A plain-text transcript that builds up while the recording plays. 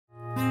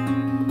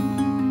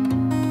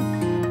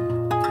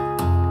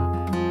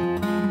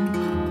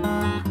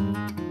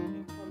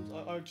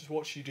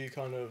watched you do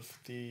kind of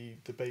the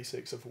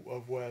basics of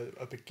where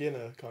a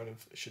beginner kind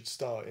of should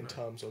start in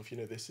terms of, you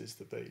know, this is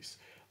the bass.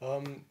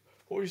 What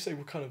would you say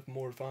were kind of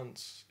more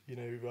advanced, you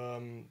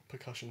know,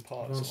 percussion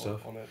parts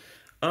on it?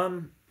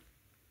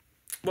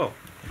 Well,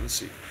 let's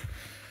see.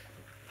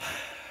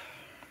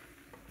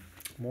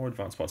 More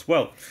advanced parts.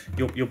 Well,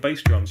 your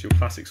bass drums, your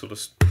classic sort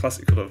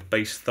of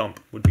bass thump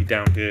would be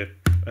down here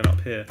and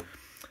up here.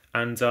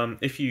 And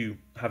if you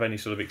have any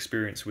sort of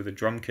experience with a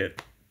drum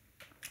kit,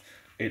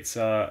 it's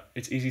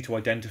easy to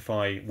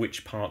identify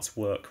which parts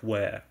work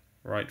where,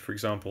 right? For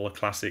example, a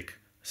classic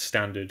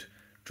standard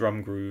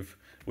drum groove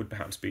would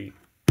perhaps be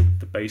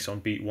the bass on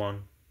beat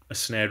 1, a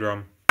snare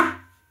drum,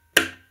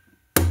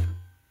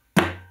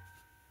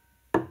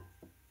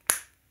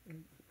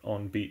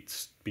 on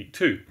beat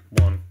 2,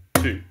 1,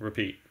 2,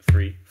 repeat,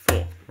 3,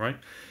 4, right?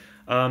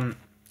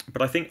 But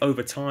I think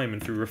over time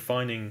and through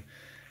refining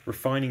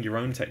your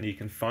own technique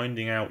and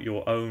finding out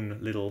your own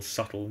little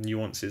subtle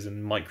nuances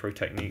and micro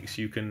techniques,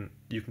 you can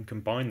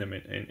combine them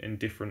in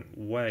different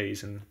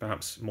ways and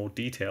perhaps more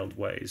detailed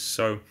ways.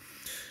 So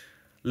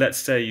let's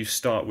say you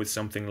start with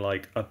something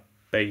like a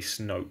bass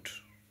note,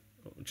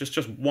 just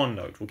one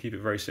note. We'll keep it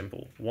very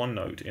simple. One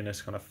note in a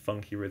kind of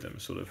funky rhythm,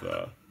 sort of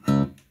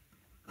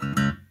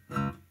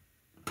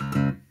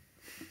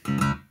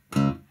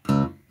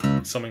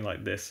something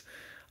like this,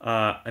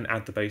 and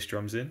add the bass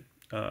drums in.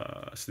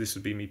 So this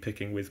would be me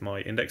picking with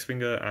my index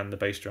finger, and the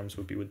bass drums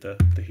would be with the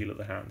heel of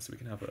the hand. So we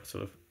can have a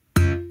sort of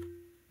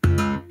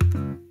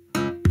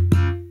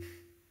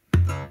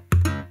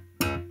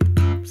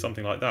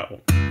something like that.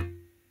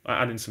 I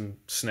add in some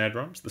snare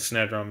drums. The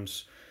snare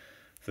drums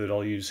that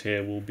I'll use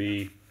here will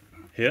be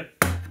here.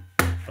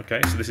 Okay,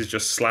 so this is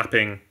just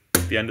slapping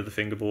the end of the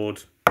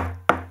fingerboard,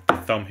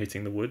 the thumb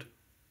hitting the wood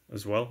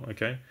as well.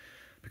 Okay,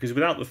 because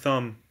without the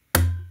thumb,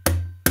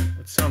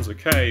 it sounds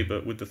okay,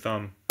 but with the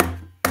thumb,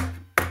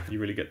 you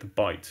really get the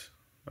bite.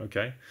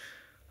 Okay,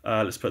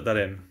 let's put that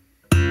in.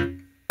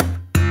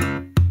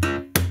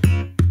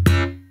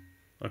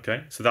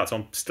 Okay, so that's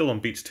still on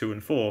beats 2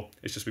 and 4.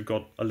 It's just we've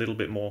got a little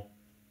bit more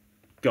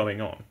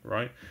going on,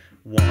 right?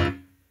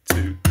 1,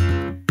 2.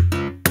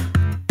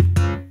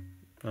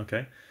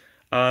 Okay,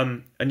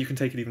 and you can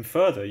take it even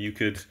further. You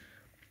could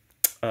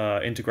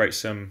integrate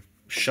some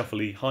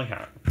shuffly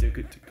hi-hat.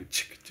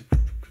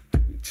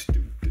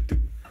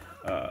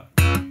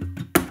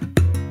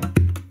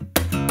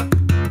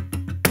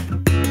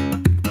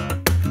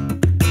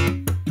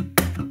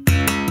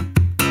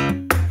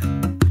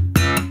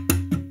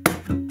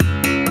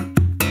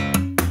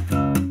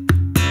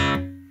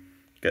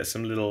 Get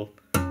some little,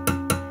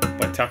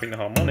 by tapping the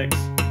harmonics,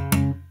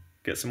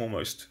 get some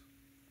almost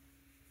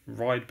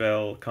ride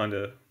bell kind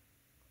of,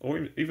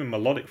 or even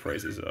melodic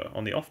phrases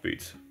on the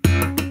offbeats.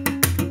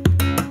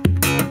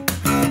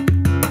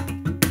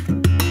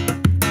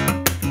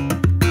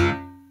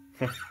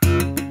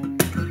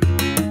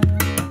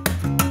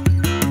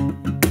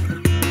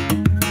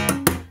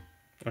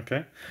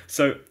 Okay,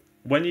 so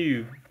when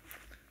you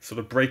sort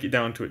of break it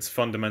down to its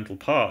fundamental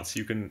parts,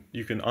 you can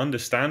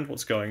understand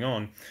what's going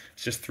on.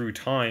 It's just through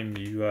time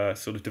you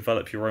sort of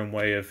develop your own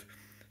way of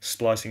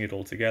splicing it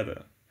all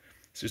together.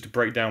 So just to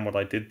break down what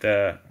I did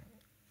there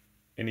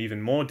in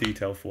even more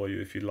detail for you,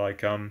 if you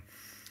like,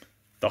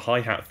 the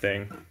hi-hat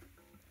thing,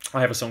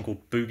 I have a song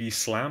called Boogie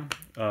Slam,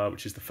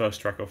 which is the first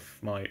track off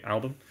my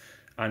album,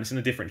 and it's in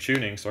a different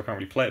tuning, so I can't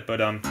really play it,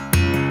 but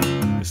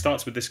it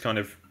starts with this kind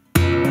of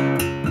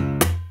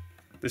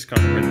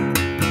rhythm.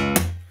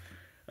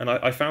 And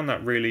I found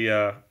that really,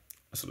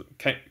 sort of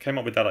came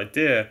up with that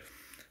idea,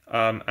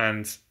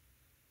 and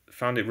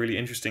found it really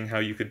interesting how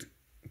you could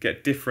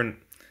get different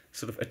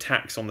sort of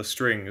attacks on the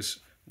strings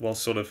while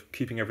sort of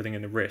keeping everything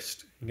in the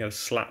wrist. You can get a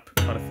slap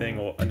kind of thing,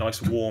 or a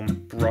nice warm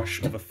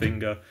brush of a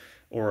finger,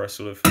 or a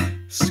sort of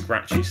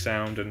scratchy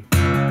sound, and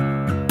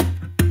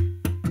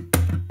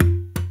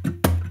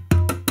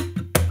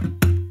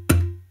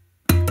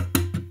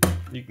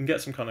you can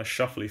get some kind of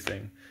shuffly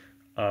thing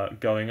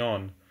going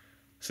on.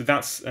 So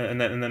that's,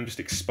 and then just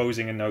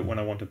exposing a note when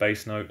I want a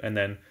bass note, and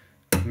then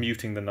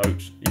muting the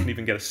note. You can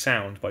even get a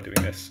sound by doing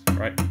this,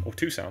 right? Or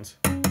 2 sounds,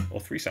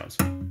 or 3 sounds,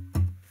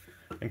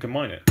 and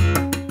combine it.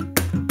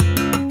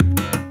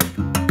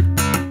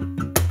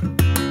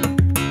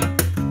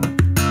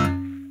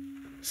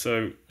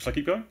 So, shall I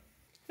keep going?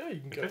 Yeah,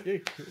 you can go.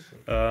 Okay.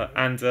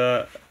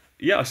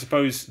 Yeah, I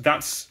suppose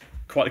that's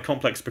quite a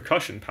complex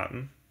percussion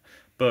pattern,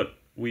 but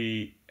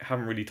we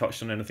haven't really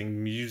touched on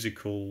anything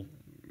musical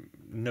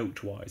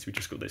note-wise. We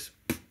just got this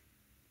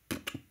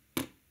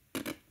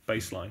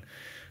bass line.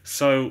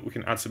 So we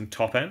can add some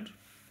top end.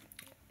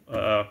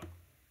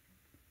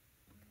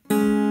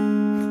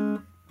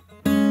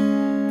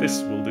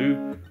 This will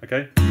do,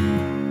 okay?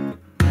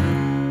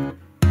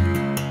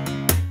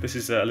 This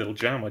is a little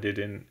jam I did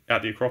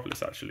at the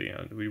Acropolis, actually,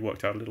 and we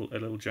worked out a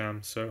little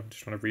jam, so I'm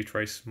just trying to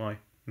retrace my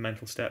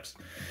mental steps.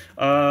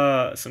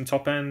 Some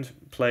top end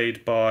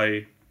played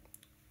by,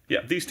 yeah,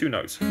 these 2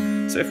 notes.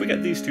 So if we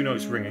get these 2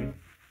 notes ringing,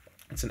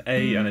 it's an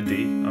A and a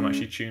D. I'm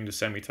actually tuned a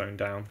semitone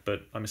down,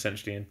 but I'm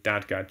essentially in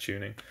dadgad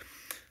tuning.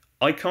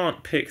 I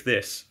can't pick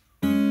this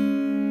at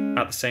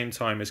the same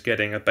time as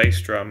getting a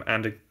bass drum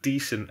and a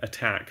decent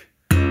attack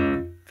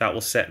that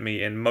will set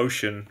me in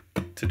motion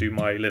to do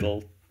my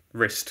little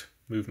wrist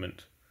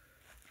movement,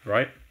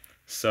 right?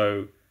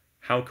 So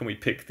how can we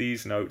pick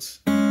these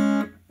notes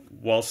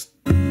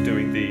whilst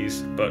doing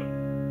these, but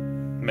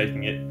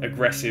making it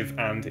aggressive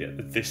and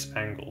at this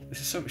angle?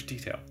 This is so much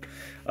detail.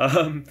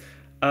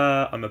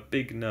 I'm a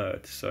big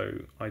nerd, so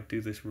I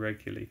do this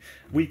regularly.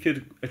 We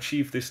could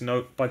achieve this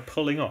note by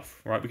pulling off,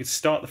 right? We could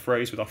start the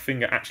phrase with our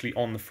finger actually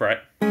on the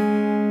fret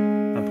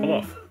and pull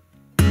off,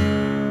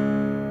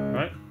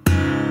 right?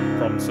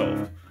 Problem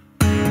solved.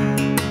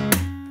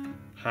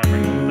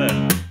 Hammering on there.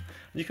 And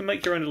you can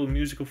make your own little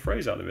musical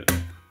phrase out of it.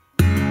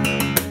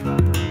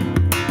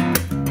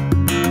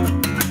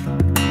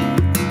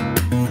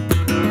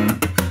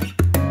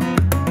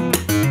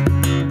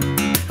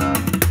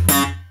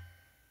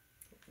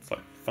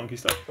 Funky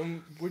stuff.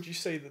 Would you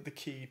say that the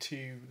key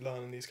to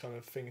learning these kind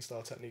of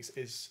fingerstyle techniques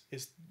is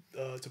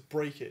to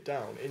break it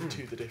down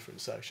into the different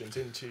sections,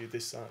 into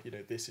this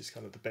this is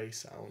kind of the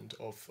bass sound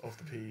of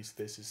the piece,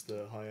 this is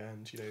the high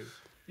end,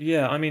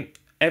 Yeah, I mean,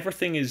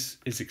 everything is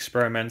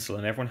experimental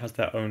and everyone has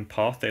their own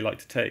path they like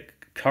to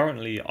take.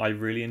 Currently, I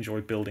really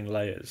enjoy building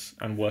layers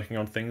and working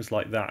on things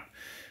like that.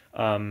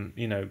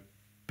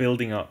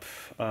 Building up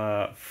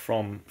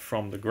from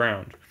the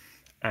ground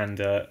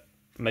and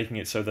making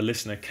it so the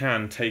listener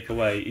can take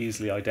away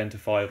easily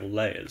identifiable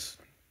layers.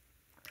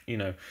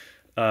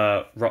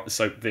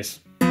 So this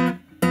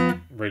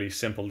really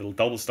simple little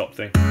double stop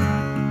thing,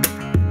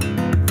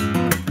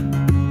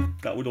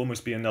 that would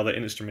almost be another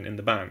instrument in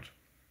the band,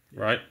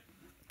 right?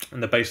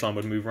 And the bass line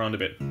would move around a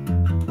bit.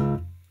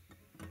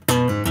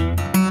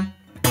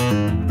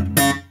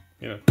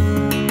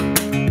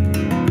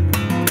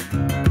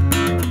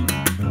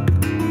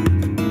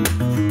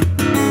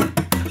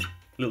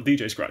 Little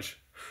DJ scratch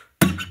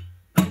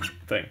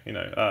thing,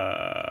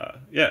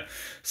 yeah.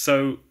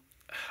 So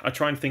I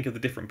try and think of the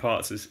different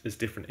parts as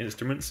different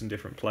instruments and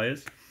different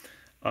players.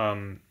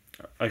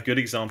 A good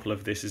example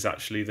of this is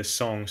actually the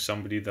song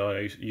Somebody That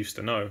I Used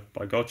to Know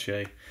by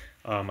Gautier.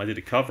 I did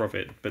a cover of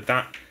it, but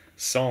that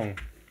song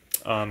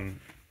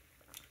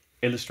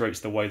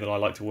illustrates the way that I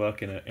like to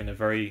work in a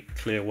very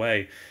clear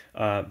way,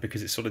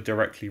 because it's sort of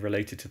directly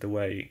related to the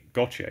way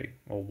Gautier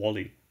or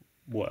Wally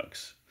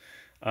works.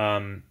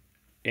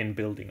 In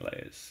building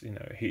layers,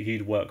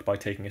 he'd work by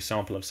taking a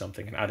sample of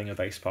something and adding a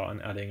bass part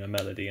and adding a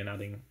melody and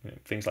adding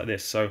things like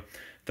this. So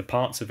the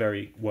parts are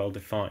very well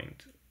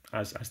defined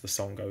as the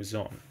song goes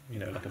on.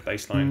 Like a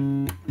bass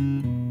line,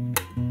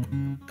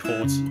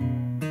 chords,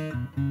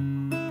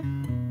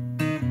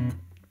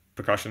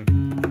 percussion,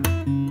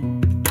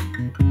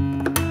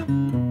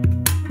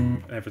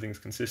 everything's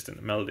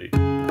consistent. Melody.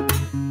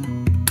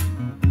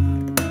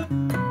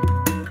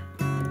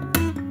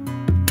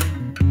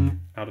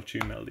 Out of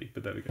tune melody,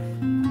 but there we go.